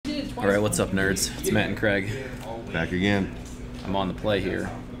Alright, what's up, nerds? It's Matt and Craig. Back again. I'm on the play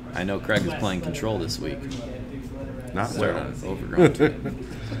here. I know Craig is playing Control this week. Not well. Overgrown.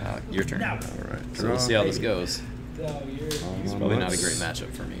 Your turn. All right. So we'll see how this goes. It's probably not a great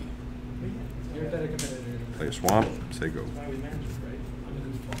matchup for me. Play a swamp. Say go.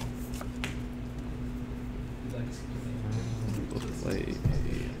 We'll play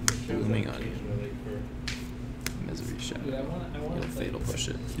a Blooming Onion. Misery Shadow. You'll Fatal Push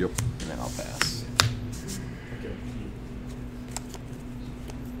it. Yep. And then I'll pass.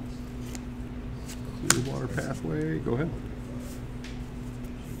 Clear water pathway. Go ahead.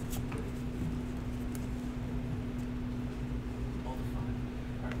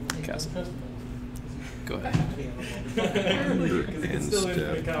 Castle. Go ahead. And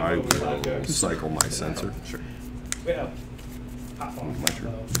step. I will cycle my sensor. Sure. My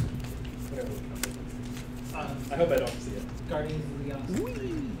turn. I hope I don't see it. Play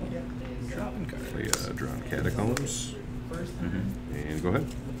Drowned Catacombs. And go ahead.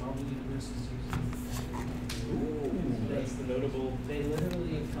 That's the notable. I'm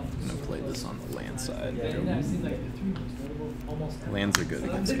going to play this on the land side. Lands are good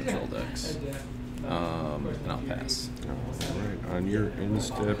against control decks. And I'll pass. Alright, on your end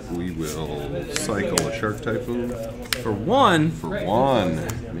step, we will cycle a Shark Typhoon. For one? For one.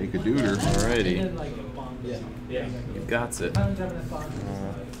 Make a deuter. Alrighty. Yeah. You got it. My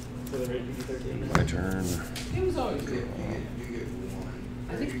turn. It was always good.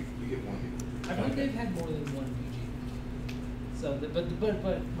 I think they've had more than one BG. So, but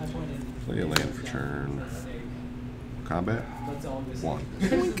my point is. Play a land for turn. Combat. One.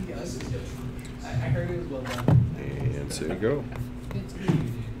 I heard it was well done. And say go. It's good,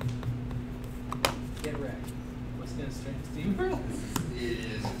 dude. Get wrecked. What's gonna strength Steam World? It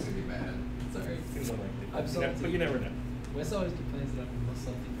is. It's gonna be bad. Sorry. I'm sorry. But you never know. Wes always complains that I'm most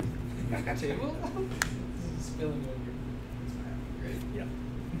salty. Table? Spilling over. Great. Yeah.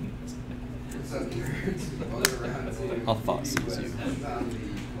 What's up, nerds? I'll thought seize you.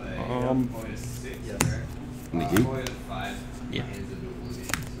 Negate. Yeah.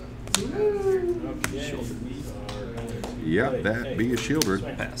 Shoulder. Yep, that be a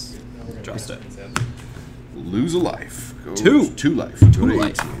Shieldred. Pass. Draw step. Lose a life. Goes Two. 2 life. Two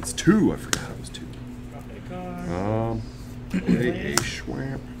life. It's 2. I forgot it was 2. Drop a card. Play a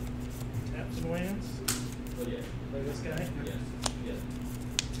Schwamp. Taps and lands. Play this guy.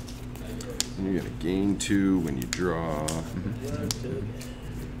 And you're going to gain 2 when you draw.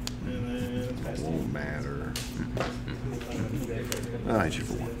 And then pass. Won't matter. I hit you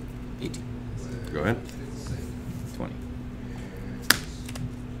for 1. 18. Go ahead. 20.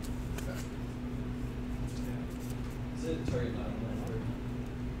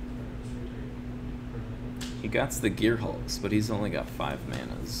 He got the Gear Hulks, but he's only got 5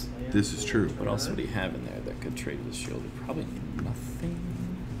 manas. This is true. What else would he have in there that could trade with Shield? Probably nothing.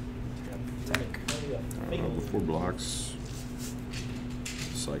 Attack. Before blocks,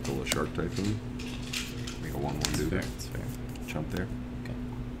 cycle a Shark Typhoon. Make a 1/1 That's dude. fair. That's fair. Jump there.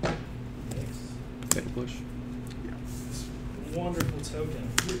 Okay. Fatal push. Yeah. Wonderful token.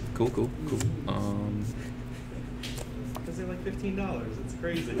 Cool. Because they're like $15. It's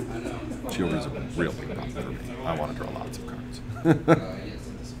crazy. I know. Shieldred's a real big pop for me. I want to draw lots of cards.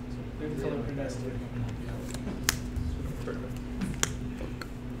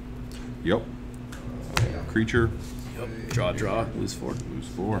 Yep. Creature. Yep. Draw. Lose 4. Lose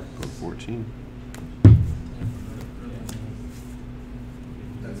 4. Go 14.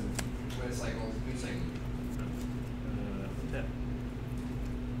 Tap.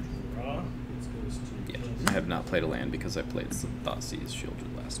 Draw. Yeah. I have not played a land because I played some Thoughtseize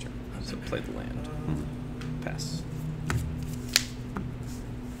Shieldred last turn. So played the land. Pass.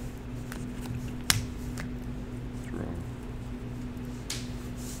 Draw.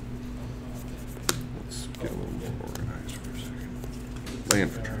 Let's get a little more organized for a second.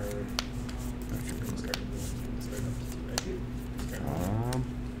 Land for turn.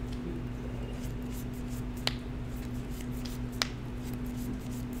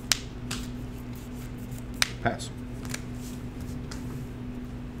 Pass.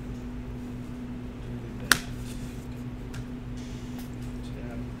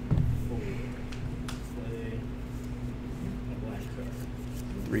 Tap. Forward. Play a black card.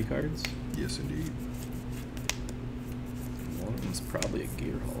 3 cards. Yes, indeed. One's probably a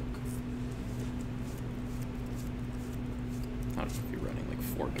Gear Hulk. I don't know if you're running like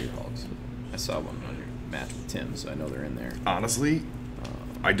 4 Gear Hulks. I saw one on your match with Tim, so I know they're in there. Honestly,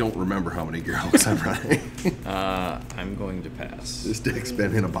 I don't remember how many Gear Hulks I'm running. I'm going to pass. This deck's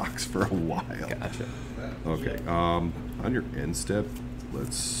been in a box for a while. Gotcha. Okay. On your end step,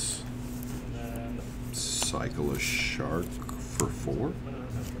 let's cycle a shark for 4.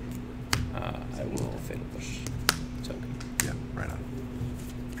 I will Fatal Push token. Yeah, right on.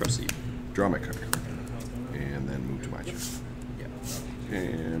 Proceed. Draw my card. And then move to my turn. Yeah.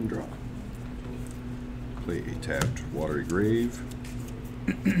 And draw. Play a tapped Watery Grave.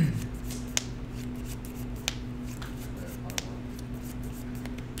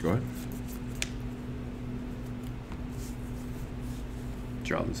 Go ahead.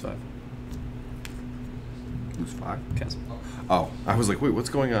 Draw, lose 5. Lose 5. Castle. Oh, I was like, wait, what's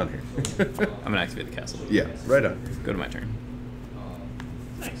going on here? I'm gonna activate the castle. Yeah, right on. Go to my turn.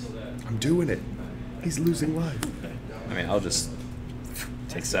 I'm doing it. He's losing life. I mean, I'll just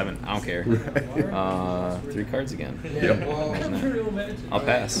take 7. I don't care. 3 cards again. Yep. Imagine that. I'll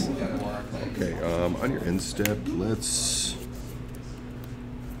pass. Okay, on your end step, let's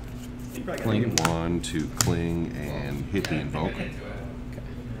play 1 to cling and hit the invoke. Okay.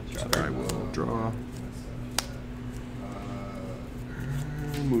 So I will draw.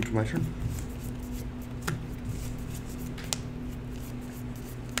 And move to my turn.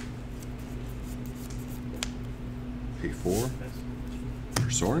 Pay 4 for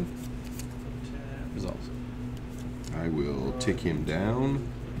Soren. Resolves. I will tick him down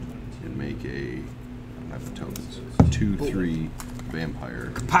and make a, I don't have the tokens, 2/3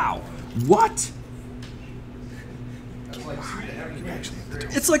 vampire. Pow! What?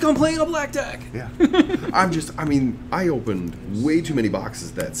 It's like I'm playing a black deck. Yeah. I mean, I opened way too many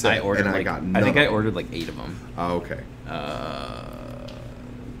boxes that set, I ordered and like, I got I none. think I ordered like 8 of them. Oh, okay.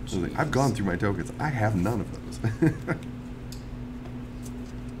 I've gone through my tokens. I have none of those.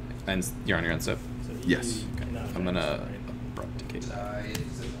 And you're on your own step. Yes. Okay. I'm gonna abrupt decay that.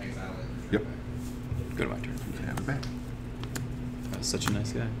 Yep. Go to my turn. You can have it back. That was such a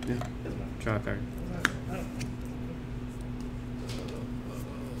nice guy. Yeah. Draw a card.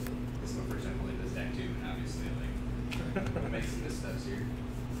 This is my first time playing this deck too, and obviously, like, I'm making some missteps here.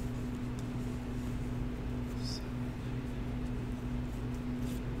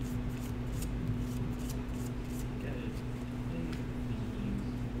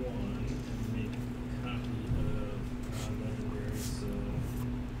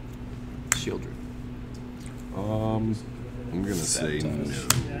 Shieldred. I'm gonna say no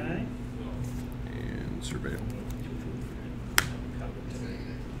Guy. and surveil.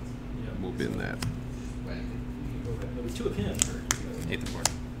 We'll bin that. There'll be 2 of him. Hate the board.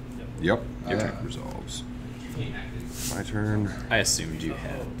 Yep. Attack resolves. My turn. I assumed you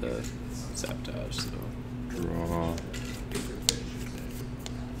had the sabotage, so Draw.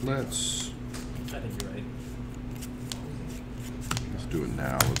 Let's I think you're right. do it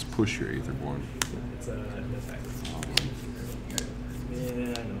now. Let's push your Aetherborn. It's attack.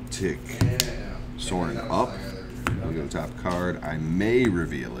 Yeah, I know. Tick Soren up. Look at the top card. I may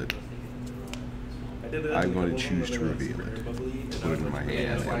reveal it. I did that I'm with a going to couple of choose to them, reveal they're it. bubbly, and Put I it in was my like, hand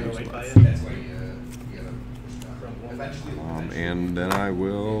that's why and I lose like life. it. That's why you gotta eventually. And then I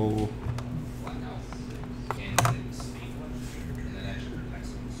will. Flatten out and then speed one, and then actually protect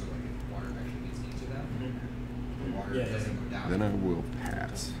them, so like if water actually gets into that, the water Yeah, doesn't go down. Then I will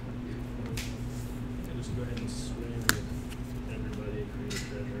pass. Yeah, just go ahead and swim with everybody, create a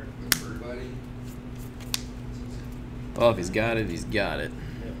treasure. Everybody. well, if he's got it, he's got it.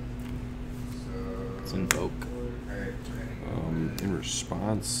 Yep. Let's invoke. Alright, In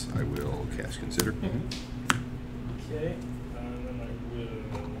response, I will cast Consider. Okay, and then I will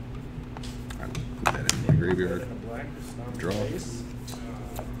I will put that in my graveyard. in a black stomp Draw. face.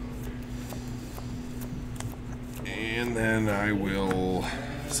 And then I will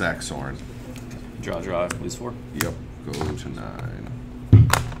sack Soren. Draw, lose 4. Yep, go to 9.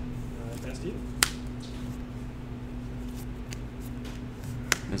 Past you.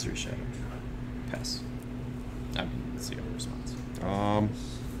 Misery Shadow. Pass. I mean, let's see our response.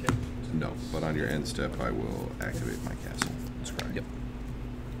 Okay. No, but on your end step, I will activate my castle. Scry. Yep.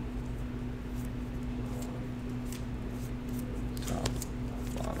 Top,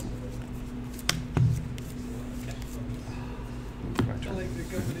 bottom. My turn.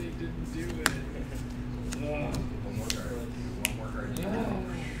 the company didn't do it. One more card. One more card.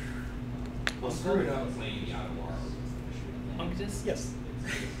 Well, screw it up playing the out of war. Unctus? Yes.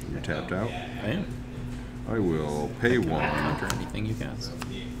 You're tapped out. I am. I will pay 1 Counter anything you cast.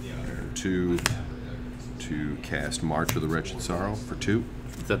 or 2 to cast March of the Wretched Sorrow for 2.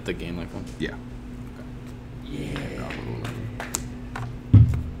 Is that the game like one? Yeah. Yeah. Got a little eleven.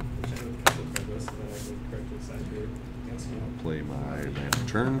 Play my land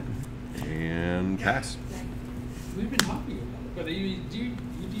turn and pass. We've been talking about it, but you do.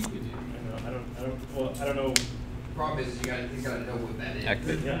 I know. I don't know. problem is he's gotta know what that is.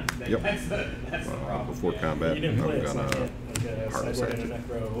 Activate. Yeah. Yep. That's the problem. Before combat, You didn't play I'm it, so I gonna can't, like, harvest sideboard active. and a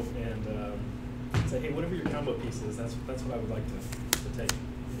necro and say, hey, whatever your combo piece is, that's what I would like to take.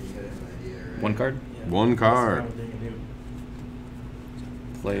 You gotta have an idea, right? One card. Yeah. One That's card. fine with being a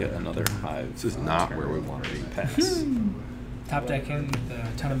noob. Play another hive. This is not where we want to be. Pass. Top deck in with a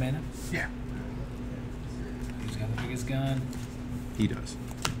ton of mana. Yeah, Who's got the biggest gun? he does.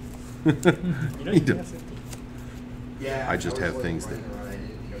 You know, He you does. guess it. Yeah. I just have was things running that around, I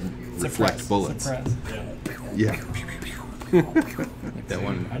didn't know if you were- reflect Suppress. bullets. Suppress. Yeah. Yeah. Like that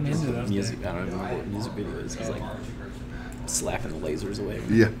one I'm into those music. days. I don't even know what music video is. He's like slapping the lasers away.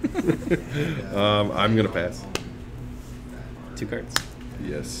 Yeah. I'm gonna pass. 2 cards.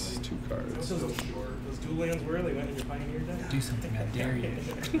 Yes, 2 cards. Those dual lands were, they went in your Pioneer deck? Do something, I dare you.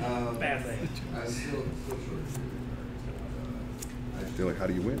 Bad thing. I was still short. They're like, how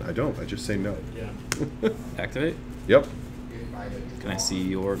do you win? I don't. I just say no. Yeah. Activate. Yep. Can I see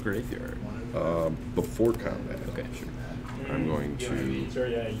your graveyard? Before combat. Okay, sure. I'm going to. Sure,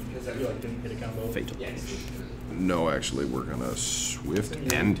 yeah, you like didn't hit a combo. Fatal. No, actually, we're gonna swift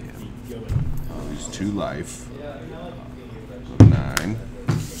end him. Lose 2 life. 9.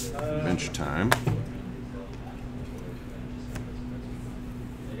 Bench time.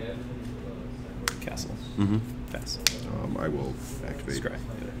 Castle. Mm-hmm. Pass. I will activate. Scry.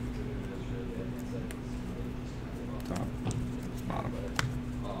 Top. Bottom.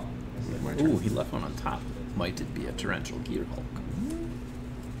 My Ooh, turn. he left one on top. Might it be a torrential Gear Hulk?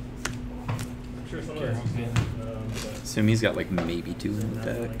 I'm sure some of Sure, that's okay. but Assume he's got like maybe 2 in the not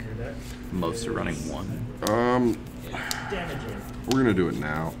deck. like your deck. Most are running 1. Damaging. We're gonna do it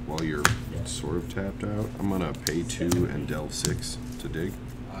now while you're sort of tapped out. I'm gonna pay 2 and delve 6 to dig.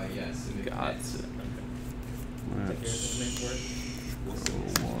 Yes. Got it. That's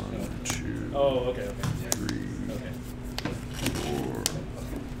 1, 2, Oh, okay, okay. 3, Okay. 4,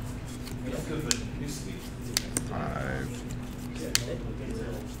 5,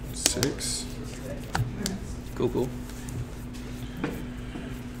 6. Cool, cool.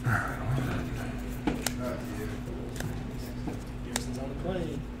 Gibson's on the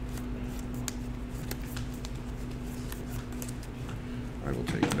plane. I will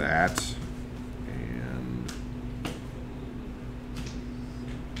take that and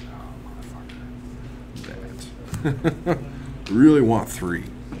that. Really want 3.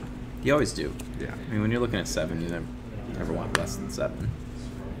 You always do. Yeah. I mean, when you're looking at 7, you never want less than 7.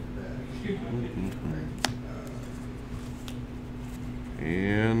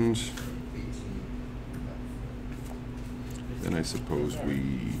 And then I suppose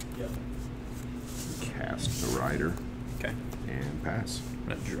we cast the rider Okay. and pass. I'm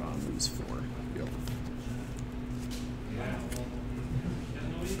gonna draw and lose 4. Yep.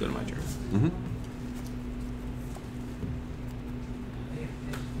 Go to my turn. Mm-hmm.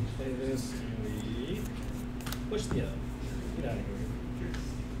 Play this and we push the other. Get out of here.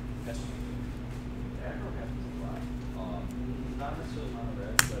 Yes. Not necessarily mono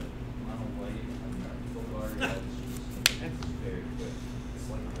red, but mono white. Golgari that's very quick. It's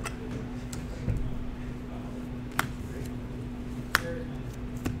like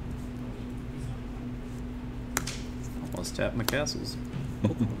Almost tap my castles.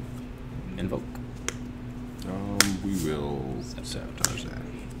 Invoke. We will sabotage that.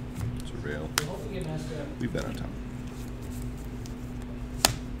 Surveil. Leave that on top.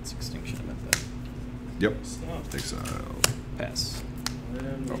 It's extinction. I meant that. Yep. Stop. Exile. Pass.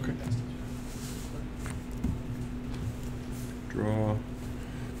 And we Okay. passed it. Draw.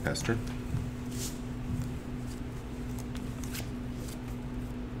 Pass turn.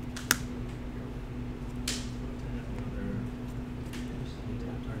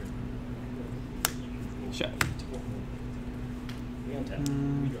 Shot. We untap.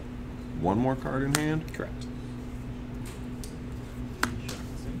 Mm. We draw. 1 more card in hand. Correct.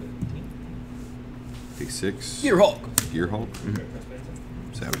 Pay 6. Gear Hulk. Gear Hulk. Mhm.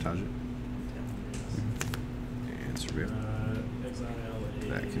 Sabotage it. And surveil. Exile a.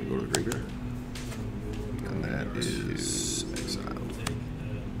 That can go to the graveyard. And that is exiled.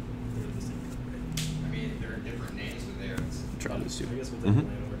 I mean, there are different names, but they're. Draw to I super. guess we'll take Mhm. the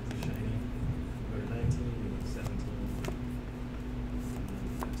land over to shiny. Go to 19, go to 17.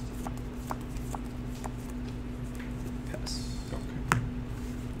 Pass. Okay.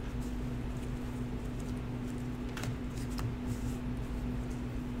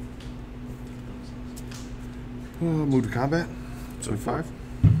 Move to combat. 25.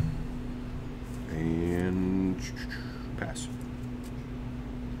 And pass.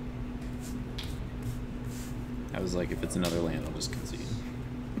 I was like, if it's another land, I'll just concede.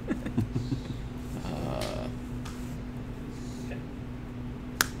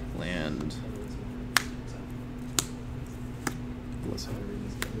 Alyssa.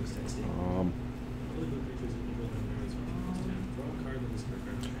 Other creatures equal in numbers draw a card and discard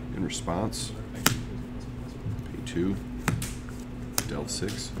card. In response, pay 2, dealt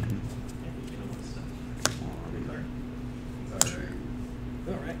 6.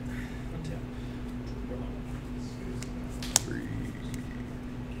 All right. Untap. 3.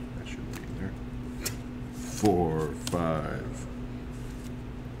 That should be in there. 4, 5,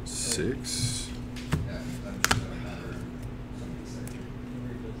 6.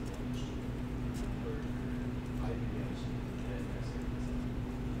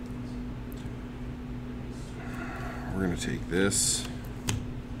 We're going to take this.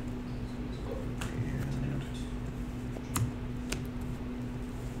 And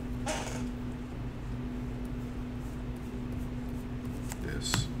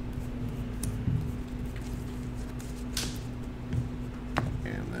this.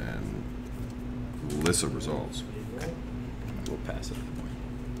 And then list of results. We'll pass it at the point.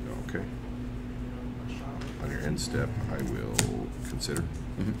 Okay. On your end step, I will consider.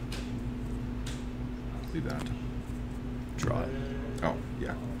 Mm-hmm. Leave that on top. Draw it. Oh,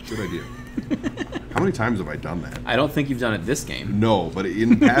 yeah. Good idea. How many times have I done that? I don't think you've done it this game. No, but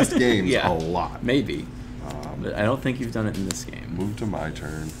in past games, Yeah. a lot. Maybe. But I don't think you've done it in this game. Move to my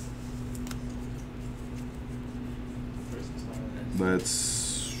turn.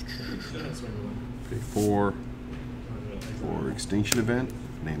 Let's pay 4 for extinction event.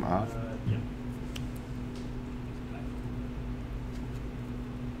 Name off. Yeah.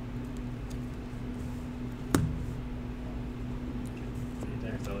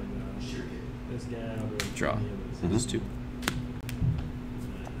 This guy or Draw. any of those. Those two.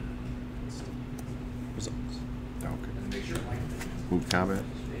 Results. Okay. Move combat.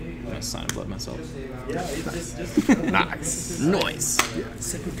 I'm gonna sign and blood myself. Yeah, it's just Nice. Noise.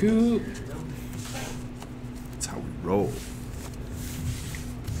 Seppuku. That's how we roll.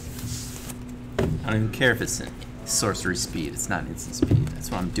 I don't even care if it's sorcery speed. It's not instant speed.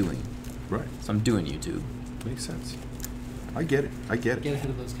 That's what I'm doing. Right. So I'm doing YouTube. Makes sense. I get it. I get Get it. ahead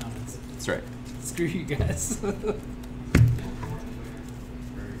of those comments. That's right. Screw you guys. yes.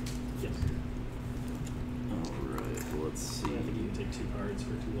 Alright, let's see. I think you can take 2 cards for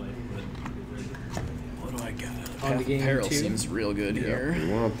 2 life, but What do I got? On the game, Peril too? seems real good Yeah, here.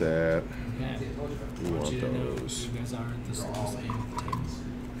 we want that. Yeah. We I want want you to know those. you guys aren't the slowest game at the table.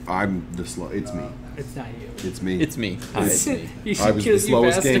 I'm the slow. It's me. It's not you. It's me. It's me. Hi, it's me. You should I was kill the you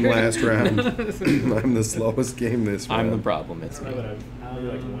slowest game faster. last round. I'm the slowest game this round. I'm the problem. It's me. maybe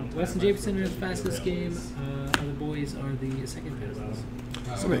like one time. Weston Jacobson are the fastest game. Other boys are the second fastest.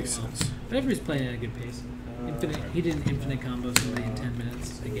 That makes sense. But everybody's playing at a good pace. Infinite. He did an infinite combo somebody in 10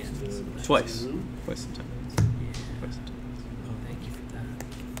 minutes again. So that's- Twice. Twice in 10 minutes. Yeah. Twice in 10 minutes. Oh, thank you for that.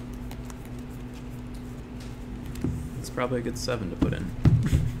 It's probably a good 7 to put in.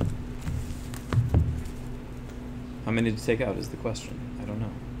 How many to take out is the question. I don't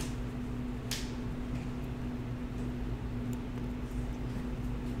know.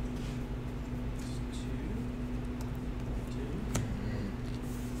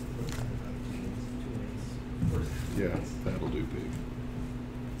 Yeah, that'll do big.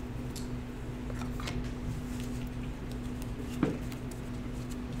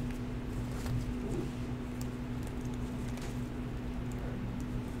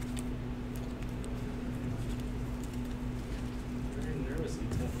 Very nervously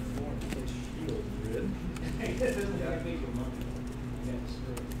tapping 4 to play Shield Grid.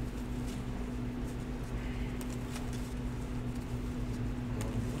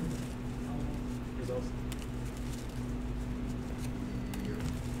 Results.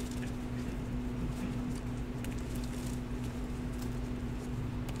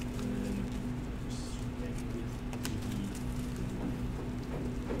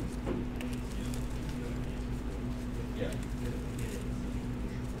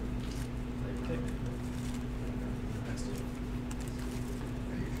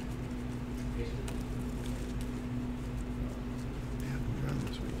 Yeah, no job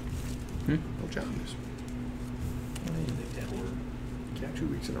this week. Hmm? No job this week. 2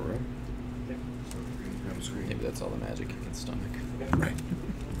 weeks in a row. That was great. Maybe that's all the magic you can stomach. Right.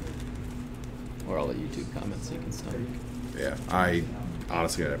 Or all the YouTube comments you can stomach. Yeah, I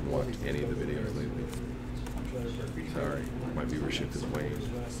honestly I haven't watched any of the videos lately. Sorry, my viewership is waning.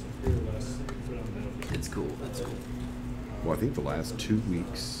 It's cool. That's cool. Well, I think the last 2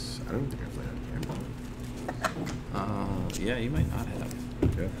 weeks, I don't think I played on camera. Yeah, you might not have.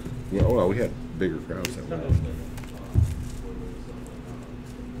 Yeah. Well, we had bigger crowds that way.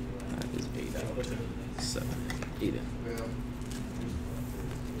 That is 8 out. 7. 8 in.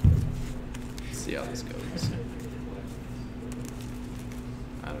 See how this goes.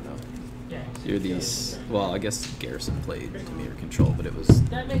 don't know. Yeah. You're these. Well, I guess Garrison played Dimir control, but it was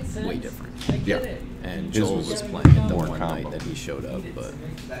That makes sense. way different. I get Yeah. it. And His Joel was was playing it the more one combo. night that he showed up, but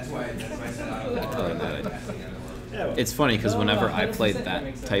That's why I said I other than that, Yeah, well, it's funny because No, whenever I 100% play that that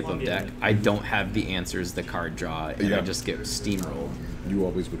makes sense. type of deck, I don't have the answers the card draw, and Yeah. I just get steamrolled. You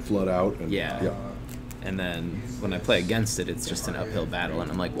always would flood out. And, Yeah. yeah. And then when I play against it, it's just an uphill battle,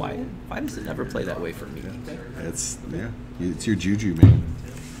 and I'm like, why does it never play that way for me? It's your juju, man.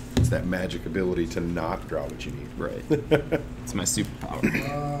 It's that magic ability to not draw what you need. Right. It's my superpower. okay.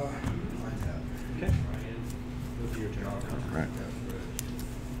 Go to your turn. Right.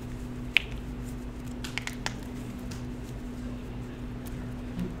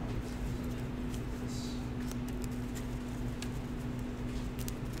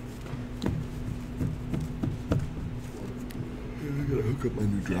 I gotta hook up my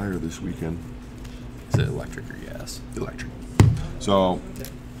new dryer this weekend. Is it electric or gas? Electric. So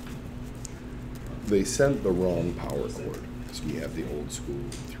they sent the wrong power cord. So we have the old school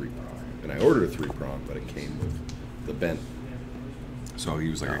 3-prong, and I ordered a 3-prong, but it came with the bent. So he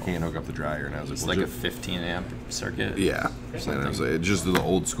was like, I can't hook up the dryer, and I was like, It's well, like a just- 15 amp circuit. yeah. And I was like, just the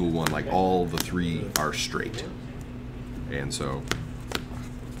old school one, like all the 3 are straight. And so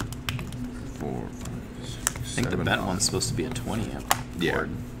 4, 5, 6, I think the 7, bent one's supposed to be a 20 amp Yeah. cord.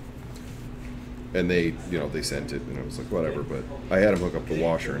 And they, they sent it, and I was like, whatever. But I had them hook up the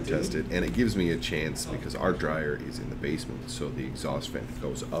washer and test it, and it gives me a chance because our dryer is in the basement, so the exhaust fan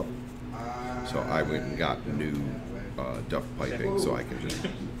goes up. So I went and got new duct piping, so I can just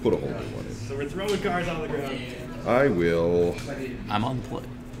put a whole new one in. So we're throwing cards on the ground. I will. I'm on the play.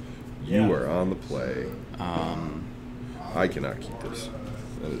 You are on the play. Um, I cannot keep this.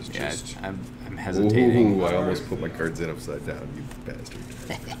 That is yeah, just. I'm hesitating. Ooh, I almost put my cards in upside down, you bastard.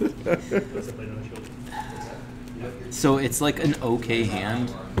 What's the play on the shoulder? So it's like an okay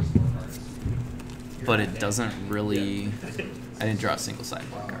hand, but it doesn't really. I didn't draw a single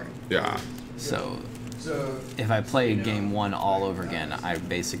sideboard card. Yeah. So if I play game 1 all over again, I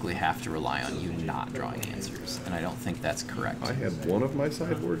basically have to rely on you not drawing answers, and I don't think that's correct. I had one of my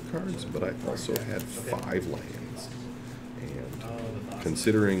sideboard cards, but I also had 5 lands. And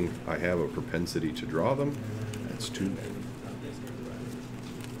considering I have a propensity to draw them, that's too many.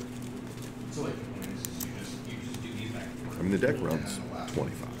 I mean, the deck runs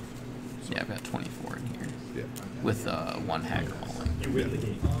 25. Yeah, I've got 24 in here Yeah. with 1 Hager Mauling. You win the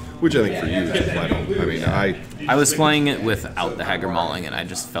game. Which I think for you is flat out. I mean, I was playing it without the Hager Mauling, and I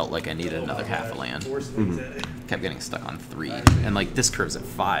just felt like I needed another half a land. Force things at it. Kept getting stuck on 3, and like this curve's at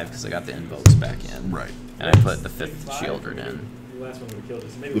 5 because I got the invokes back in. Right. And I put the 5th Shieldred in. Your last one would have killed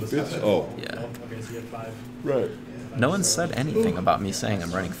us. Maybe The it was 5th? 5. Oh. Yeah. Okay, so you have 5. Right. No one said anything about me saying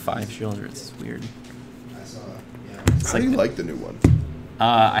I'm running 5 Shieldreds. It's weird. It's How do you the- like the new one?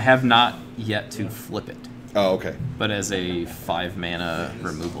 I have not yet to flip it, Oh, okay. but as a 5 mana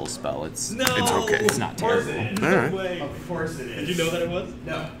removal spell, it's okay. It's not terrible. No Alright. way. Of course it is. Did you know that it was?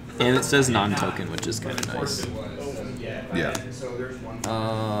 No. And it says non-token, which is kind of nice. Of course it was. Yeah. Yeah. So there's one.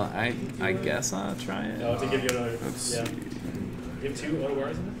 I guess I'll try it. No, to give you another. Let's yeah. see. You have 2 auto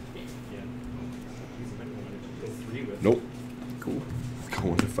wires in it? Yeah. Go 3 with. Nope. Cool.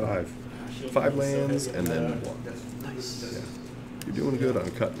 Going to 5. 5 lands and then 1. Nice. Yeah. You're doing good on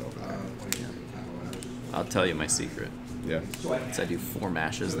cutting over there. I'll tell you my secret. Yeah. It's I do 4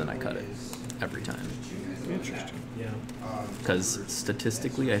 mashes, then I cut it every time. Interesting. Yeah. Because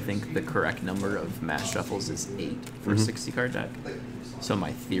statistically, I think the correct number of mash shuffles is 8 for a 60 card deck. So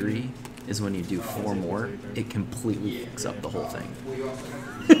my theory is when you do 4 more, it completely fucks up the whole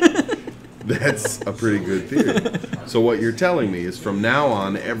thing. That's a pretty good theory. So what you're telling me is from now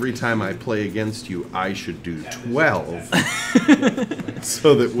on, every time I play against you, I should do 12.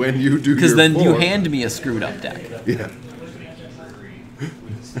 So that when you do Because your then you 4 hand me a screwed up deck. Yeah.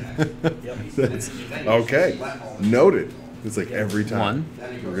 That's, okay. Noted. It's like every time.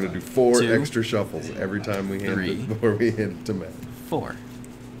 1, We're going to do 4 2, extra shuffles every time we hand 3, it before we hand it to Matt. 4.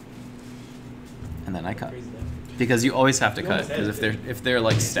 And then I cut. Because you always have to cut. Because if they're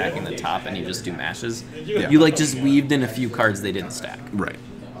like stacking the top and you just do mashes, Yeah. you like just weaved in a few cards they didn't stack. Right.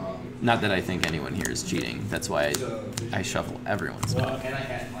 Not that I think anyone here is cheating. That's why I shuffle everyone's deck. And I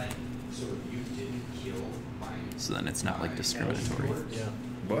had like, so you didn't kill mine. So then it's not like discriminatory. Yeah.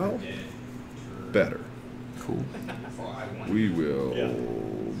 Well, better. Cool. We will Yeah.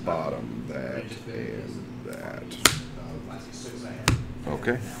 bottom that and that.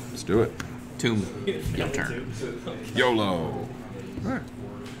 Okay, let's do it. Tomb, your turn. YOLO. All right.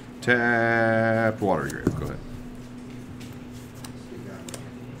 Tap water grave. Go ahead.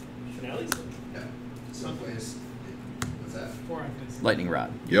 Finales? 4 actors. Lightning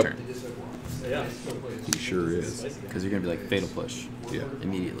Rod. Your Yep. turn. Yeah. He sure is. Because you're gonna be like Fatal Push. Yeah.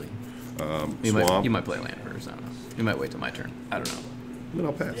 Immediately. Swamp. You might play a land first. I don't know. You might wait till my turn. I don't know. Then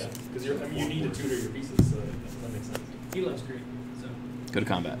I'll pass. Yeah, because I mean, you need to tutor your pieces, so that makes sense. He loves green, so. Go to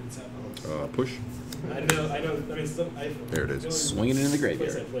combat. Push. I know. I mean, There it is. Swing it into the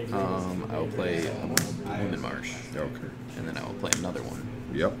graveyard. I will play Green. Wounded Marsh. Okay. And then I will play another one.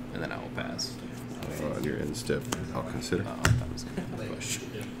 Yep. And then I will pass. On your end step, I'll consider. I thought it was going to push.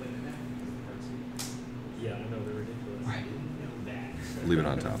 Yeah, I know they're ridiculous. Leave it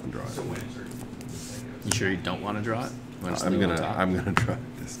on top and draw it. You sure you don't want to draw it? You wanna just I'm leave it on gonna top? draw it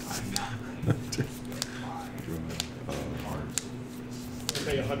this time.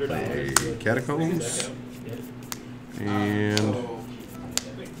 Pay $100 Play to Catacombs. Yeah. And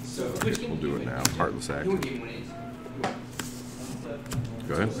So which game we'll do it now. Heartless Act. Go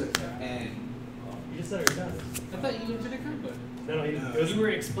ahead. You just said it was done. I thought you looked at a combo. No, You were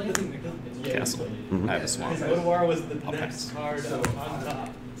explaining the combo. Yeah, Castle. Mhm. I have a swamp. His Odawar was the I'll next pass. card on top.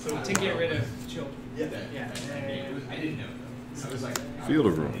 So To get rid of chill. Yeah. Yeah. I didn't know. So I was like, Field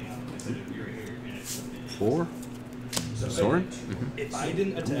of Ruin. 4. Soren? If I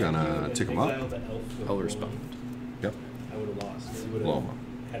didn't attack gonna you and tick 'em up. exile the elf with I'll one, respond. Yep. I would have lost. You would Blow 'em have up.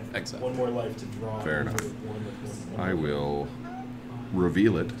 had Exile. one more life to draw. Fair and enough. you would've won with one. I will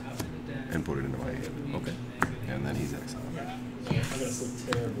reveal it and put it into my hand. Okay. And then he's exiled. I'm gonna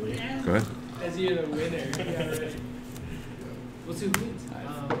sleep terribly. Go ahead. As you're the winner. Yeah, right. Well, so who wins?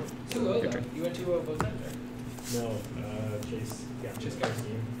 Two Your Oda. turn. You went to both sides, right? No, Chase. Yeah, Chase got his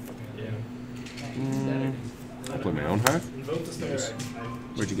game. Yeah. I'll play my own hive. Invoke the spare.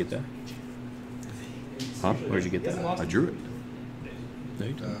 Where'd you get that? Huh? Where'd you get that? I drew it. No,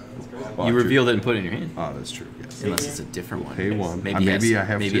 you didn't. Well, You I drew- revealed it and put it in your hand. Ah, that's true. Yes. Unless it's a different one. Pay 1. Maybe, Maybe he I has,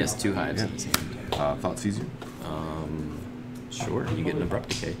 have maybe two. he has 2 hives Yeah. in his hand. Thought's easier. Sure. You get an abrupt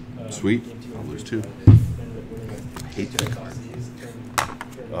decay. Sweet. I'll lose 2. I hate that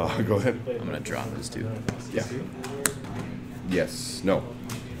card. Go ahead. I'm gonna draw those 2. Yeah. Yes. No.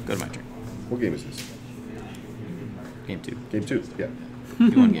 Go to my turn. What game is this? Game 2. Game 2. Yeah.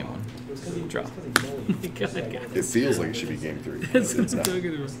 You won game 1. Draw. It feels like it should be game 3. but it's not. So with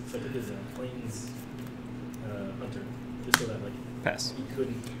his Plains Hunter, just so that like Pass. he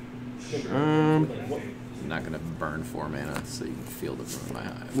couldn't. Um, What? I'm not gonna burn 4 mana so you can field it from my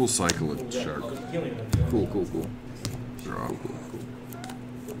hive. We'll cycle it sharp. Healing. Cool. Draw. Cool.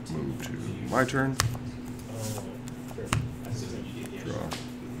 Move to my turn. Oh, sure. I see. Draw.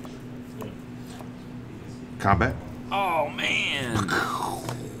 Yeah. Combat. Oh man.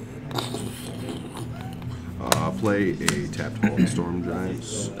 Play a tapped Hall Storm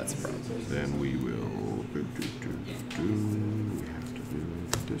Giants. That's a problem. Then we will. We have to do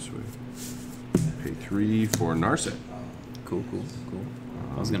it this way. Pay 3 for Narset. Cool.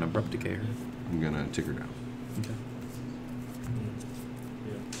 I was gonna abrupt decay her. I'm gonna tick her down. Okay.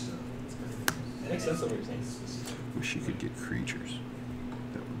 Yeah. Makes sense of what you're saying. Wish you could get creatures.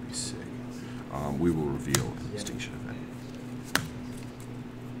 That would be sick. We will reveal an extinction event.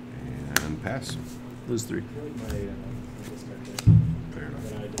 And pass. Lose 3. I feel like my this card there. Fair enough.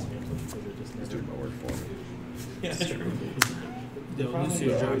 Then I dismantle because it just He's never. doing my work for me. Yeah, true. The problem Lucy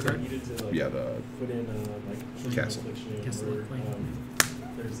is draw I card? needed to like Yeah, the put in like Castle. affliction Castle or, Plain.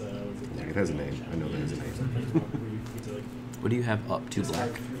 there's Yeah, it has a name. I know that has a name. What do you have up? 2 black.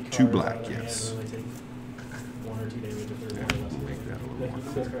 2 black, yes. And then take 1 or 2 damage if they're Yeah, more or less. we'll make that a little Like, more you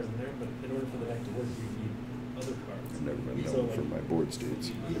put those cards in there, but in order for the deck to work, you need other cards. I've never been So, known like, for my board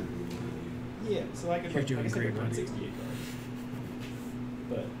states. Yeah, so I could You're like, doing I guess I great, could run buddy. 68 cards.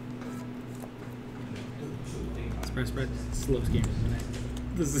 But Spread. Slopes game.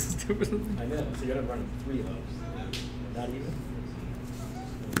 This is stupid. I know, so you gotta run 3 of those. Not even.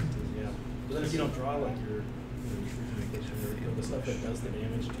 Yeah. But then if you don't draw like your the stuff that does the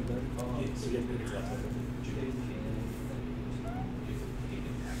damage to them, you get it's less of it.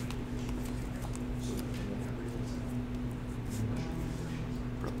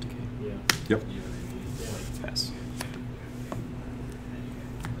 Abrupt decay. Yeah. Yep. Yeah. Pass.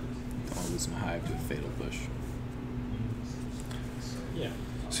 I'll lose my hive to a fatal push. Yeah.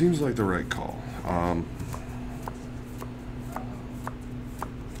 Seems like the right call. I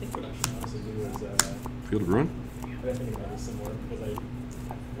think what I should honestly do is Field of Ruin. I think about it similar because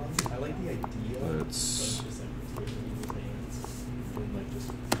I like the idea. Let's- But just like use hands and like just.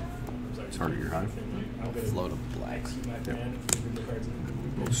 I'm sorry. Target your hive. And, like, I'm gonna Float a black. execute my plan, move the cards in.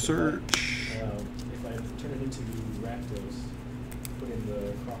 We'll search. If I turn it into Rakdos, put in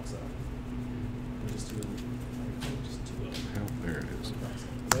the Crocs up. And just do of them. Hell, there it is. Crocs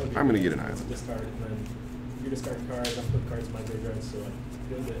up. That would be I'm gonna cool. get an island. Discard and then you discard cards, I'm putting cards in my graveyard, so I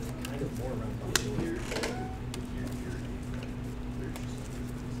build it kind of more around possibility.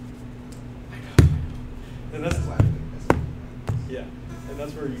 And that's yeah, and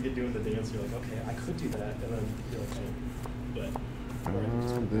that's where you get doing the dance. You're like, okay, I could do that, and then you're like, oh,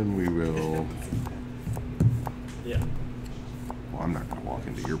 but Then we will. yeah. Well, I'm not going to walk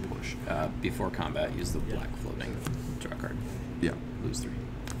into your push. Before combat, use the black floating. Draw a card. Yeah. Lose 3.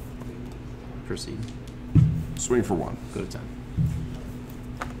 Proceed. Swing for 1. Go to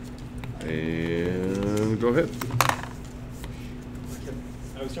 10. And go ahead.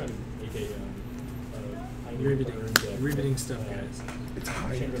 I was trying to make a Riveting stuff, guys. It's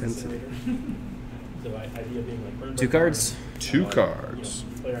high intensity. So idea being like burn 2 cards. 2 cards. You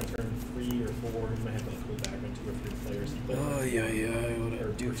know, player on turn 3 or 4, you might have to like pull back on 2 or 3 players. Oh yeah. What do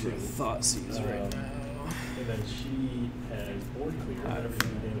I do for two. thought seize right now? And then she has board clear. Whenever you do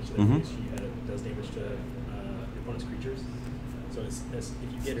damage to that Mhm. face, she does damage to your opponent's creatures. So it's if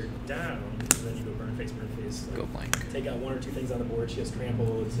you get her down, and then you go burn face, like, Go blank. take out 1 or 2 things on the board. She has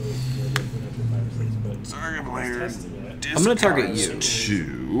trample, and so you know, you have 5 or 6. But Target player. testing it. I'm gonna target you.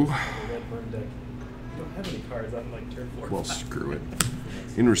 2. The red burn deck. You don't have any cards on like turn 4. Well, screw it.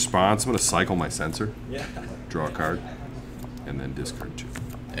 In response, I'm going to cycle my sensor, Yeah. draw a card, and then discard 2.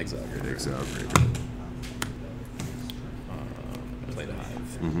 Exile. Exile graveyard. Play the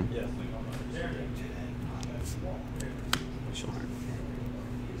hive. Mm-hmm. Yeah. Shoulder.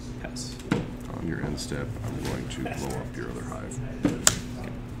 Pass. On your end step, I'm going to blow up your other hive.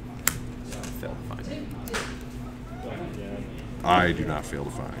 Fail to find. I do not fail to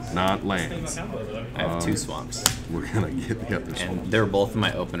find. Not lands. I have 2 swamps. We're going to get the other And one. they were both in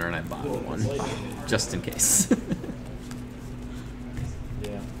my opener, and I bought one just in case.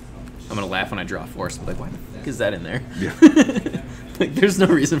 Yeah. I'm gonna laugh when I draw force, but like, why the fuck is that in there? Yeah. Like, there's no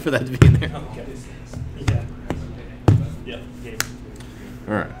reason for that to be in there. Okay. Yeah. Yeah. Game.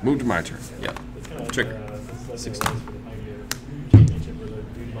 All right, move to my turn. Yep. It's kind of Trigger. It's like 6. the for the Pioneer Championship where they're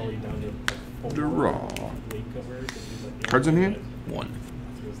doing Molly down to like, Draw. Glade cover, 'cause he's, like, 'Cards in hand? 1.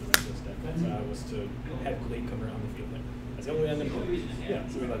 So it was the rest of the step. Was to have Glade cover on the field. Like, that's the only way I'm gonna do it. Yeah.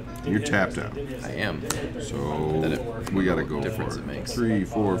 So we like. You're didn't hit tapped us, out. didn't hit us, I am. didn't hit us, So didn't hit us. we got to go Difference for it makes. 3,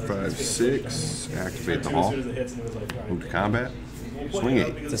 4, 5, 6. Activate the As hall. soon as it hits, and it was like, all right, Move to combat. we'll Swing play it out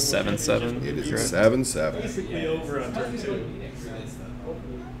it. because It's a we'll 7/7. It is a Correct. 7/7. basically over on turn 2.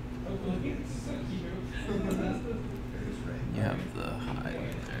 You have the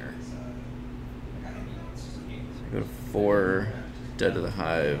hive there. Go to 4. Dead to the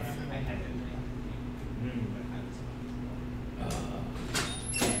hive.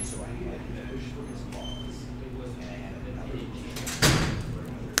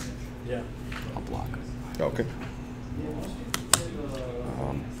 Yeah. I'll block. Okay.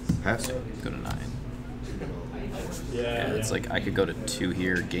 Pass. Go to 9. Yeah. Yeah, it's like I could go to 2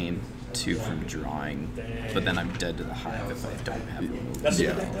 here, gain 2 from drawing, but then I'm dead to the hive if I don't have removal. That's Yeah.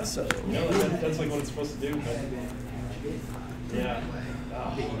 what that does. So You know, that's like what it's supposed to do. But yeah.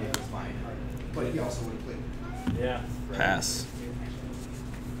 But he also would have played. Yeah. pass.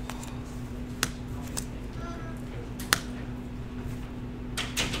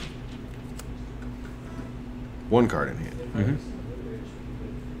 One card in hand. Mm-hmm.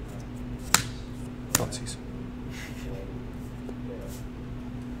 Funsies.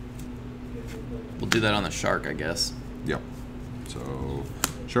 We'll do that on the shark, I guess. Yep. So,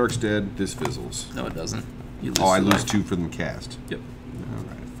 shark's dead. This fizzles. No, it doesn't. You Oh, I to lose life. 2 for them cast. Yep. All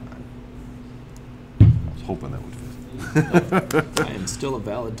right, fine. I was hoping that would fizzle. I am still a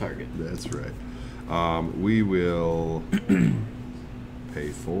valid target. That's right. We will pay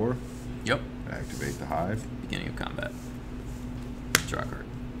 4. Yep. Activate the hive. Beginning of combat. Draw a card.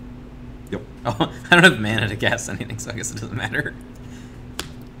 Yep. Oh, I don't have mana to cast anything, so I guess it doesn't matter.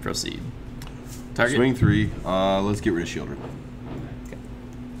 Proceed. Target. Swing 3. Let's get rid of Shieldred.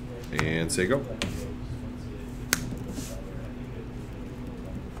 Okay. And say go.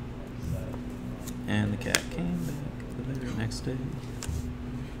 And the cat came back the very next day.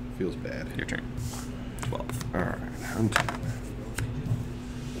 Feels bad. Your turn. 12. All right, untap.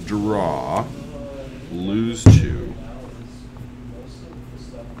 Draw. Lose 2.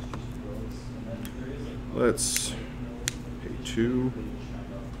 Let's pay 2.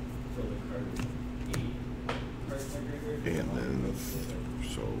 And then,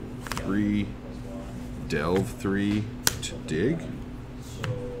 so 3. Delve 3 to dig. 1,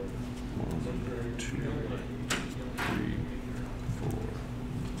 2, 3, 4,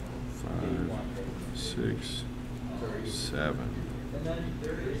 5, 6, 7.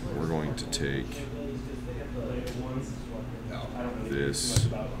 We're going to take this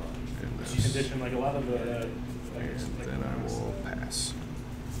And In this. addition, like a lot of the And then I will pass.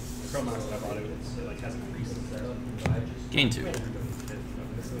 Chromox that I bought, it like has increased. Gain 2.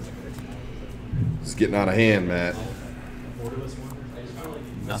 It's getting out of hand, Matt.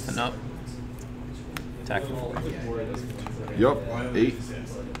 Nothing up. Attack. Yup, 8.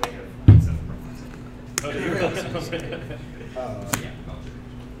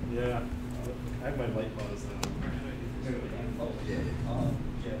 Yeah. I have my light bars now. Yeah, 2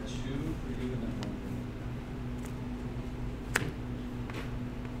 for you and then 1 for me.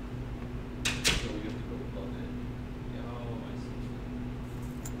 So we have to go above it. Yeah, oh, I see.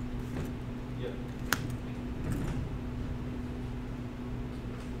 Yep.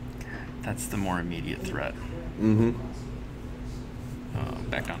 That's the more immediate threat. Mm-hmm.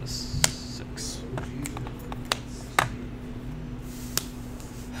 Back down to 6.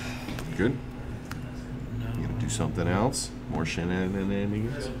 Good. No. You gonna do something else? More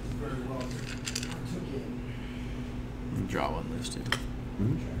shenanigans? Draw 1, lose 2.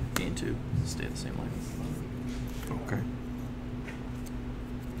 Mm-hmm. Gain 2. Stay the same line. Okay.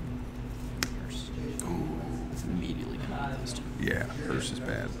 First. Immediately gonna lose 2. Yeah, first is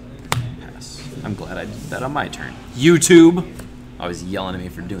bad. Pass. I'm glad I did that on my turn. YouTube! Always yelling at me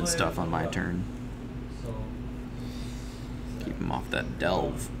for doing stuff on my turn. Keep him off that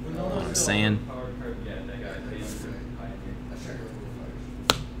delve. You know what I'm saying?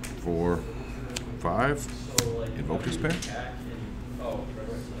 4, 5. Invoke despair.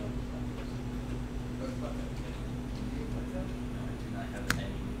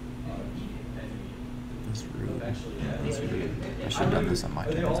 That's rude. That's rude. I should have done this on my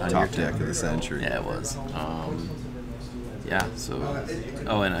turn. On your Top turn. deck of the century. Yeah, it was. Yeah, so...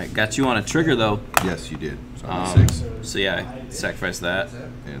 Oh, and I got you on a trigger, though. Yes, you did. So I'm 6. So yeah, I sacrifice that.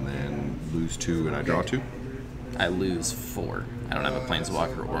 And then lose 2 and I draw 2. I lose 4. I don't have a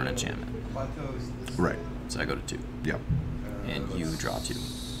planeswalker or an enchantment. Right. So I go to 2. Yep. And you draw 2.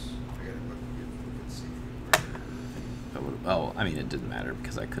 Oh, I mean, it didn't matter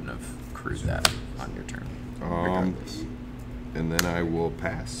because I couldn't have crewed that on your turn. Regardless. And then I will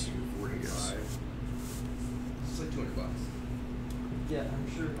pass, I guess. It's like $200. Yeah,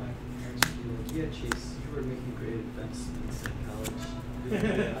 I'm sure my parents would be like, yeah, Chase, you were making great investments in college.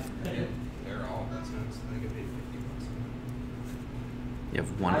 They're all investments. I get paid $50. You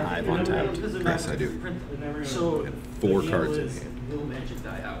have 1 hive on tapped. Yes, I do. So, And 4 cards in hand. will magic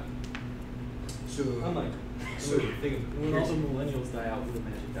die out? So, I'm like, so think of when all the millennials die out, will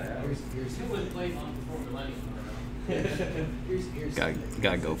magic die out? here's Who would play on before millennials? here's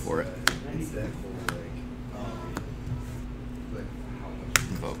Gotta go for it. it's that whole like how much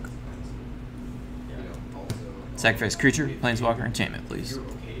Invoke. you know also Sacrifice creature, planeswalker, enchantment, please. you're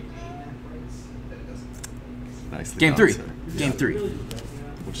okay paying that price that it doesn't Nicely Game done, 3. sir. Game 3. How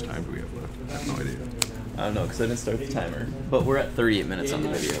much time do we have left? I have no idea. I don't know because I didn't start the timer. But we're at 38 minutes on the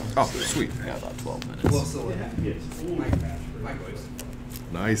video. Oh, sweet. I got about 12 well minutes. so my voice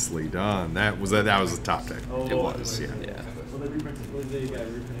Nicely done. That was a top deck. It was, yeah. So they reprinted, what did they got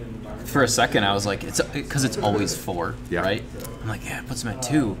reprinted in the For a second, I was like, it's because it's always 4, Yeah. right? I'm like, yeah, it puts him at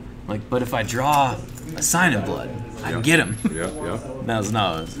 2. Like, but if I draw a Sign in Blood, I can get him. Yeah, yeah.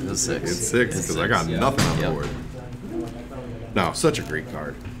 It was 6. It's 6 because I got nothing on the Yep. board. No, such a great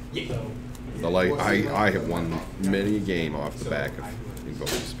card. The light, I have won many a game off the back of Invoke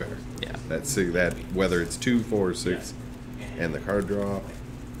Despair. Yeah. That whether it's 2, 4, or 6, and the card draw.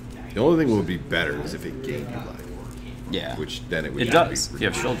 The only thing that would be better is if it gained you life, Yeah. which then it would It just does. be If you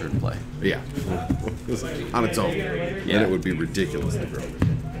have children play. yeah, on its own. Then Yeah. it would be ridiculously broken.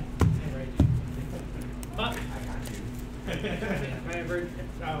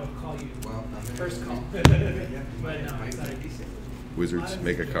 I'll call you. well First call. but no, it's not. Wizards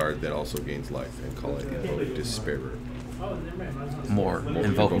make a card that also gains life and call it Invoke Despairer. Oh, never mind. More.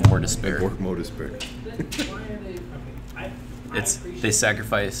 Invoke more despair. Invoke more despair. Why are they? Okay. It's they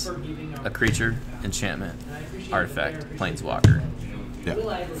sacrifice For giving out- a creature, enchantment, And I appreciate artifact, it. planeswalker.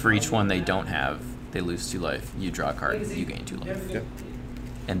 Yeah. For each one they don't have, they lose 2 life. You draw a card, you gain 2 life. Yeah.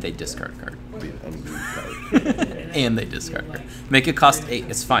 And they discard a card. Be an unglued card. And they discard a card. Make it cost 8.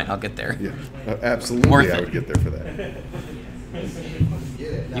 It's fine. I'll get there. Yeah, absolutely. Worth I it. would get there for that.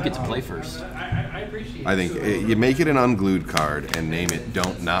 You get to play first. I appreciate. I think you make it an unglued card and name it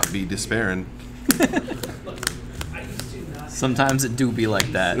 "Don't Not Be Despairing." I used to not. Sometimes it do be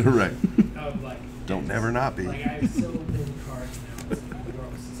like that. Right. Of like. Don't never not be. Like I have so many cards now. It's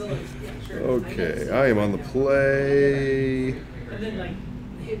gross. So like, yeah, sure. Okay, I am on the play. And then like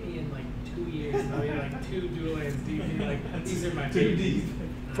hit me in like 2 years. And I'll be like 2 dual lands deep. And like these are my 2 deep.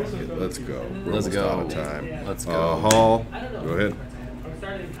 Fuck it, let's go. We're Let's almost go. out of time. Let's go. Hall, I don't know. go ahead.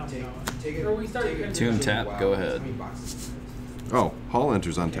 started coming on. Take it. Or we started take it- Tune take it tap, wild. go How ahead. many boxes? Oh, Hall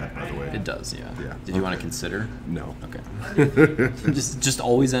enters untap, by the way. It does, yeah. Yeah. Did you want to Okay. consider? No. Okay. just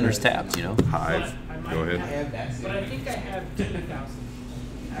always enters tapped, you know? Hive. But I Go might ahead. I have that. But I think I have 2,000.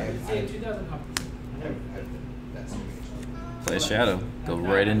 I would say 2,000 copies. That's Play Shadow. Go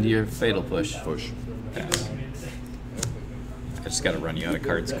right into your Fatal Push. Push. Pass. I just gotta run you out of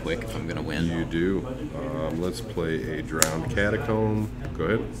cards quick if I'm gonna win. You do. Let's play a Drowned Catacomb. Go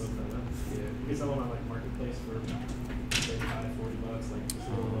ahead. You can sell them on like marketplace for $35, $40, like just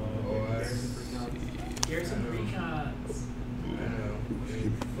a little Garrison Recons. I know.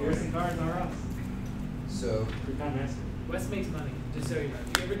 Garrison cards are us. So, Recon Master. Wes makes money. Just so you know.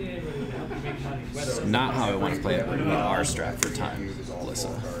 If you ever need anybody to help you make money, Wes does. Not how I want to play it, but R strat for time, There's all Alyssa.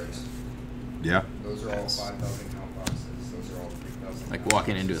 12 cards. Yeah. Those are all Pass. 5,000 count boxes. Those are all 3,000. Like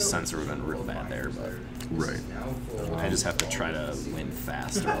walking into a sensor would have been real bad there, but Right. I just have to try to win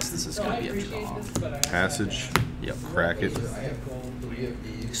fast, or else this is gonna be a draw. Passage. Yep. Crack it. I have 3 of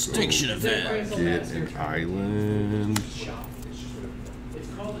these. Extinction event. Get an island. It's just whatever. It's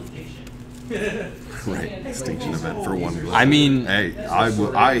called Extinction. Right. Extinction event for one glove. I mean, Hey,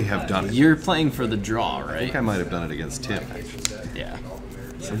 I have done it. you're playing for the draw, I think right? I might have done it against Tim. Yeah.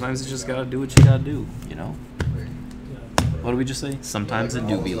 Sometimes you just gotta do what you gotta do, you know? What did we just say? Sometimes it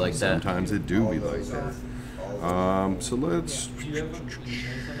do be like that. Sometimes it do be like that. So let's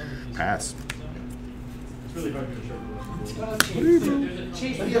pass. It's really hard to show.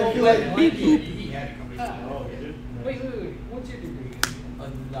 Chase the old man. He had a company. Oh, you did? Wait. What's your degree?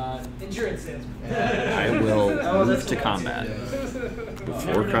 Insurance salesman. I will move to combat.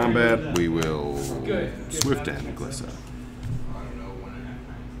 Before combat, we will Swift End Glissa. I don't know, 1.5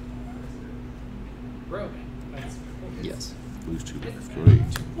 times. Bro, that's Yes. Lose 2 life. Go to 8.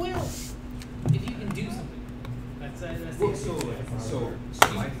 well. If you can do something, that's the Well, so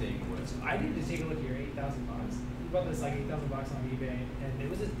my thing was, I need to take a look at your 8,000 bucks. You bought this like 8,000 bucks on eBay, and it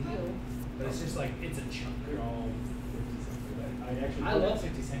was a deal, but it's just like it's a chunk. They're all 50 cents. I actually I love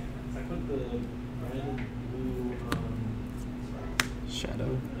 50 cent. I put the red and blue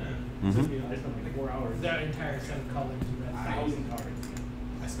Shadow. I spent like 4 hours. That entire set of colors you read. 1,000 cards.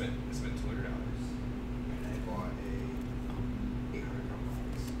 I spent $200 and I bought a 800 count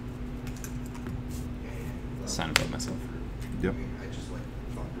box. And Sign about myself. Yep. I just like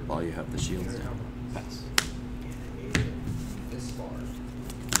thought through While you have the shields down. Pass. and I made it this far in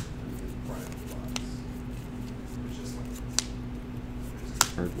front of the box. It was just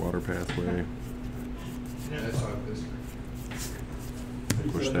like Hard water pathway. that's how I was.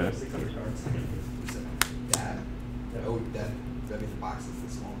 Push that. 600 cards. That? Oh, that means the box is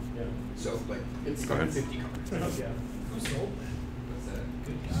this small. Yeah. So like it's Go ahead. 50 cards. Yeah. Who sold that? What's that?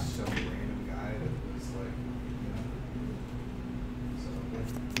 Good God. Some random guy that was like, you know. So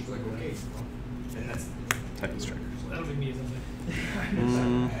he's like, okay, well, and that's Titan Striker. That'll be me something. I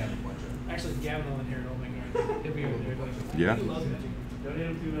have a bunch of. Actually, Gavin will inherit all my cards. He'll be over there like, Yeah. he loves Magic. Donate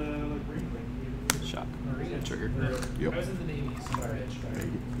them to like Green Link. Shock. Marina. Trigger. Yep. I was in the Navy, so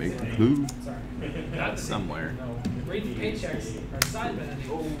bitch. Make a clue. Sorry. Not the Somewhere. No. Brady paychecks are signed by the Navy.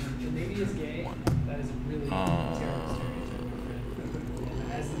 Oh, the Navy is gay. That is a really terrible stereotype.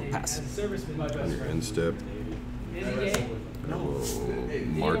 As a Navy, Pass. as a serviceman, my best friend. Instep. Is he gay? I will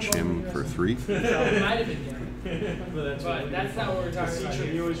march him for 3. So it might have been gay. But that's not what we're talking about You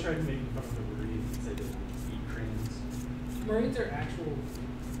here. always try to make fun of the Marines and say they eat cranes. Marines are actual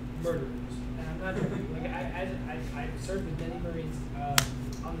murderers. And I'm not joking. Like, I served with many Marines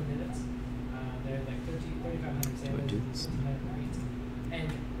on the minutes. They're like 3,500 sailors, do this. 1,500 Marines. And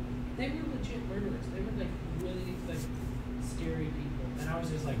they were legit murderers. They were like really like scary people. And I was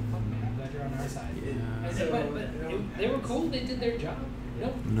just like, fuck man, I'm glad you're on our side. Yeah. I said, they were cool, they did their job. You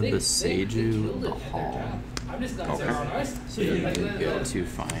know, No, they the killed Seiju, it the at their Hall. job. I'm just glad Okay. they're on our side. So you Like, get to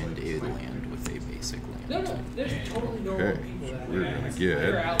find a land with a basic land. no, there's totally normal Okay, people so that we're are gonna ass. get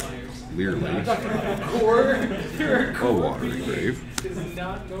They're outliers. Clearly I'm talking about a core. You're a a core watery being grave. is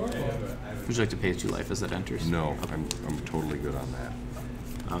not normal. Would you like to pay 2 life as it enters? No, I'm totally good on that.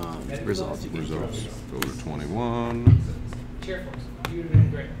 Results. You get Results. Go to 21. Cheer force. You would have been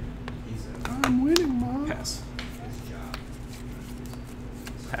great. I'm winning, Mom. pass.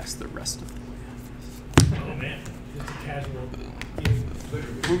 Pass the rest of the way. Oh man. Just a casual.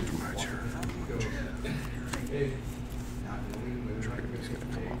 Move to my turn. Trigger's gonna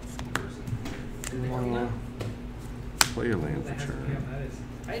come off. Play a land for turn.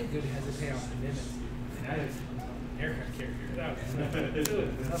 I had good heads to pay off the minutes. And I was haircut character. That was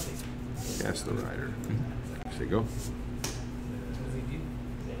nothing. Cast the rider. Say go.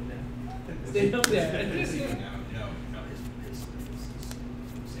 Stay up there.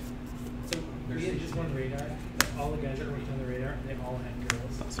 this one radar. All the guys that worked on the radar, they all had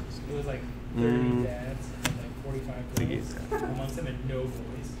girls. Awesome. It was like 30 dads and like 45 girls amongst them, and no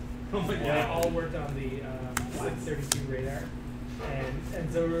boys. Oh my They god. all worked on the 632 radar,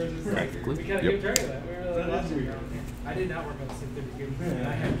 and so we were just like, Practically. we kind of Yep. kept track of that. We were like, That is watching weird. around there. I did not work on the 632.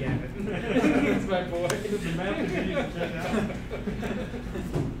 I had Gavin. He's my boy. The map is easy to check out.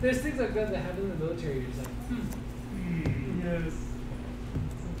 There's things like that that happen in the military. You're just like, Yes.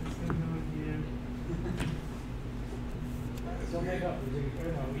 don't make up.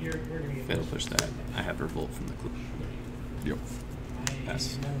 We're gonna get Fatal push that. I have revolt from the clue. Yep.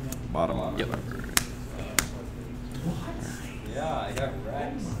 Pass. Bottom line. Yep. Yeah, I got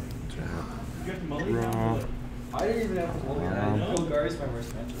Rex. You got the mulligan Raw. down to I didn't even have to look at it. Golgari's my worst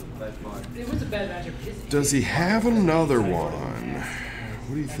matchup by far. It was a bad matchup. His Does he have another one?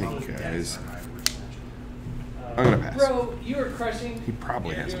 What do you think, guys? I'm gonna pass. Bro, you were crushing. He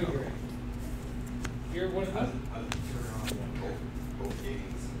probably has You're- another one. You're one of them.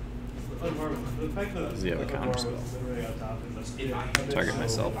 the fact that Does he have a the counter bar was spell? literally on top is just- If I had Target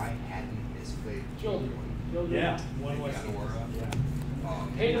myself. If I hadn't misplayed Joel, Yeah. one was. Yeah.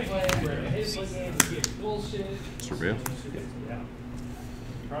 Hate to play, bro. Hate to play games. You get bullshit. Surveil. Yeah.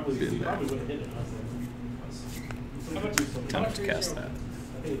 Probably, Been you there. probably would have hit it, honestly. How much is it? Time to cast that. I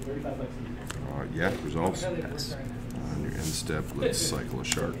think it's $35 each. Yeah, resolves. How they work Pass. right now. On your end step, let's cycle a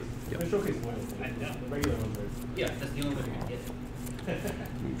shark. The showcase oil. The regular ones are. Yeah, that's the only way you're gonna get it.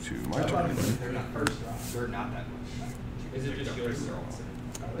 Move to my I thought turn. it was- They're not first drop. They're not that much. Is it just yours? Are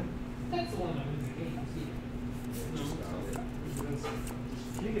they? That's the one that wins the game. See?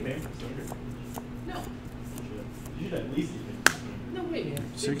 Can you get banned from standard? No. You should at least get banned from standard. No way, man. They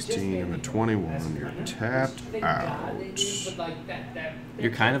just 16 and a made- 21. You're tapped Thank God out. they did, but like that.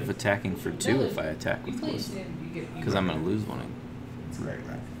 You're kind of attacking for 2 if I attack with close. Because I'm going to lose one.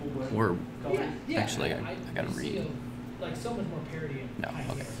 Or, actually, I got to read. Like so much more parity. No,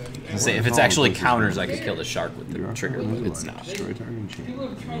 okay. I Say, if it's actually counters, I could kill the shark with the trigger, but it's not. Destroy target chain. You go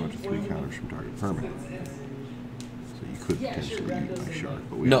up to 3 counters from target permanent. So you could potentially use my shark,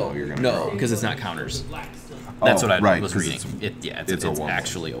 but we all No, know you're gonna no, draw. because it's not counters. Oh, That's what I right, was 'cause reading. it's- It's it's a 1/1.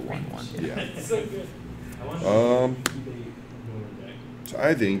 actually a 1/1. Yeah. So good. So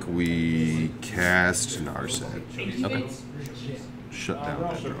I think we cast Narset. Okay. Shut down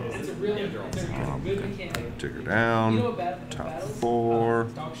that It's a draw. real, it's a good mechanic. Take her You know down. what Top battles? 4.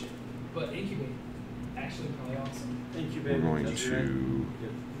 Dog shit. But incubate, actually probably awesome. We're going to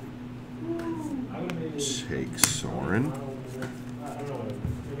take Soren.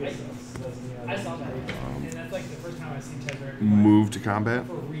 I saw that, and that's like the first time I've seen Tezzeret Move to combat.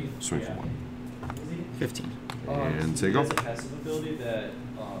 for real. Swing for 1. 15. And say go. There's a passive ability that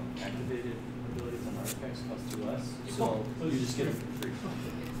activated abilities on artifacts cost 2 less, so you just get it for free.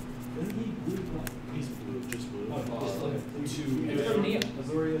 Isn't he blue? He's blue, just blue. It's from Neo.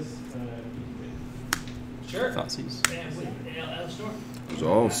 Azorius, Sure. Thoughtseize. And with L Storm.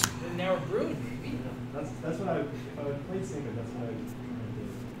 Resolves. And now we're brewing, baby. that's what if I played Stinker, that's what I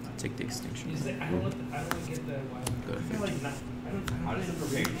would Take the extinction. You say, I don't want to get the wild. Go to I feel 15. like not, How does it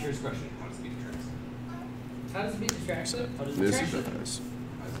prepare? Here's a question. How does it beat tricks? How does it be distracted? How does it This distract? dies.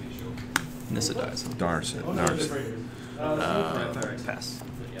 How does it beat show? Nissa dies. Narset. Oh, no, it's Narset. right here. Pass.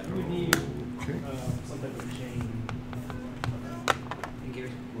 We would need Okay. some type of chain.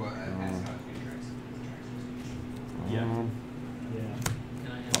 Well, ask how it beat tricks. Yeah. Um, Yeah.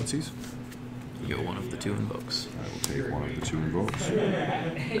 Thoughtseize. You get one of the 2 invokes. I will take one of the 2 invokes.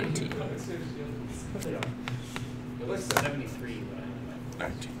 Hey, 19. you know, it's so chill. It was 73, but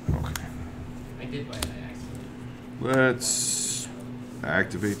 19. Okay. I did buy it by accident. Let's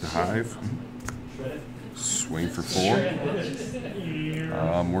activate the hive. Shred it. Swing for 4.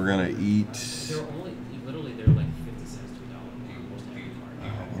 We're gonna eat. They're only, literally, they're like 50 cents to $1 almost every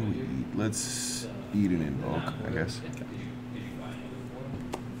card. What do we eat? Let's eat an invoke, I guess.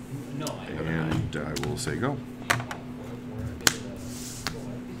 No, I And I will say go. He's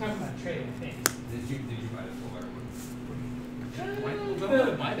talking about trade, I think. Did you buy the full art one?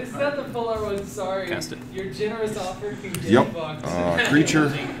 It's not the full art one, sorry. Cast it. Your generous offer can get Yep. fucked.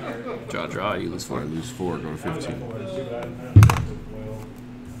 Creature. Draw, you lose I 4. lose 4. Go to 15. I don't know if oil.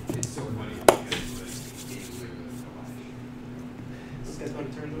 It's so funny. This guy's going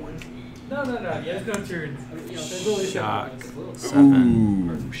to turn the win. No, there's no turns. There's only Shock. seven.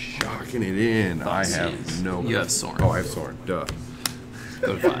 7. Ooh, shocking it in. I have no. You have Soren. Oh, I have Soren. Duh.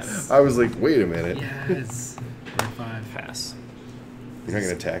 Go to 5. I was like, wait a minute. Yes. 5. Pass. You're not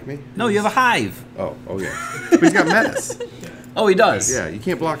gonna attack me? No, you have a hive. Oh yeah. But he's got menace. Oh, he does. Yeah, you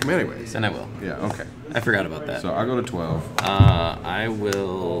can't block him anyways. Then I will. Yeah, okay. I forgot about that. So I'll go to 12. I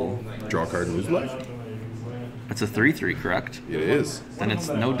will. Draw a card and lose life. It's a 3/3, correct? It is. Then it's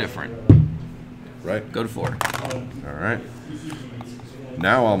no different. Right? Go to 4. All right.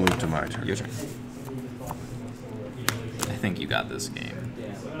 Now I'll move to my turn. Your turn. I think you got this game.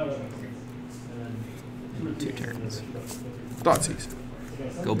 In 2 turns. Thoughtseize.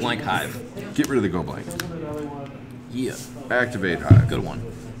 Go blank Hive. Get rid of the go blank. Yeah. Activate Hive. Good one.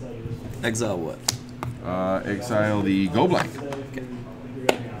 Exile what? Exile the go blank. Okay.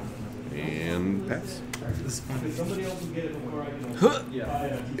 And pass. Huh.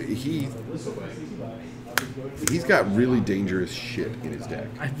 He's got really dangerous shit in his deck.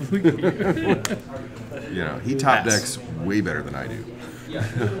 I believe you. You know, he top Pass. decks way better than I do.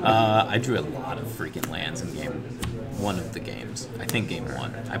 I drew a lot of freaking lands in game 1 of the games. I think game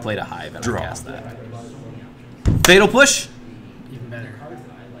 1. I played a Hive and Draw. I cast that. Fatal Push. Even better.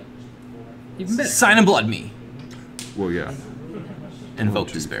 Even better. Sign and Blood me. Well, yeah.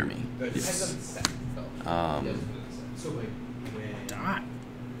 Invoke Despair me. Yes. So like when Dot.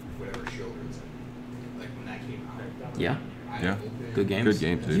 whatever show it's like when that came out. Yeah. Yeah. Good games. Good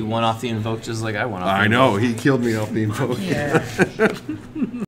game, too. You won off the Invoke just like I won off the I know, he killed me off the invoke. Yeah.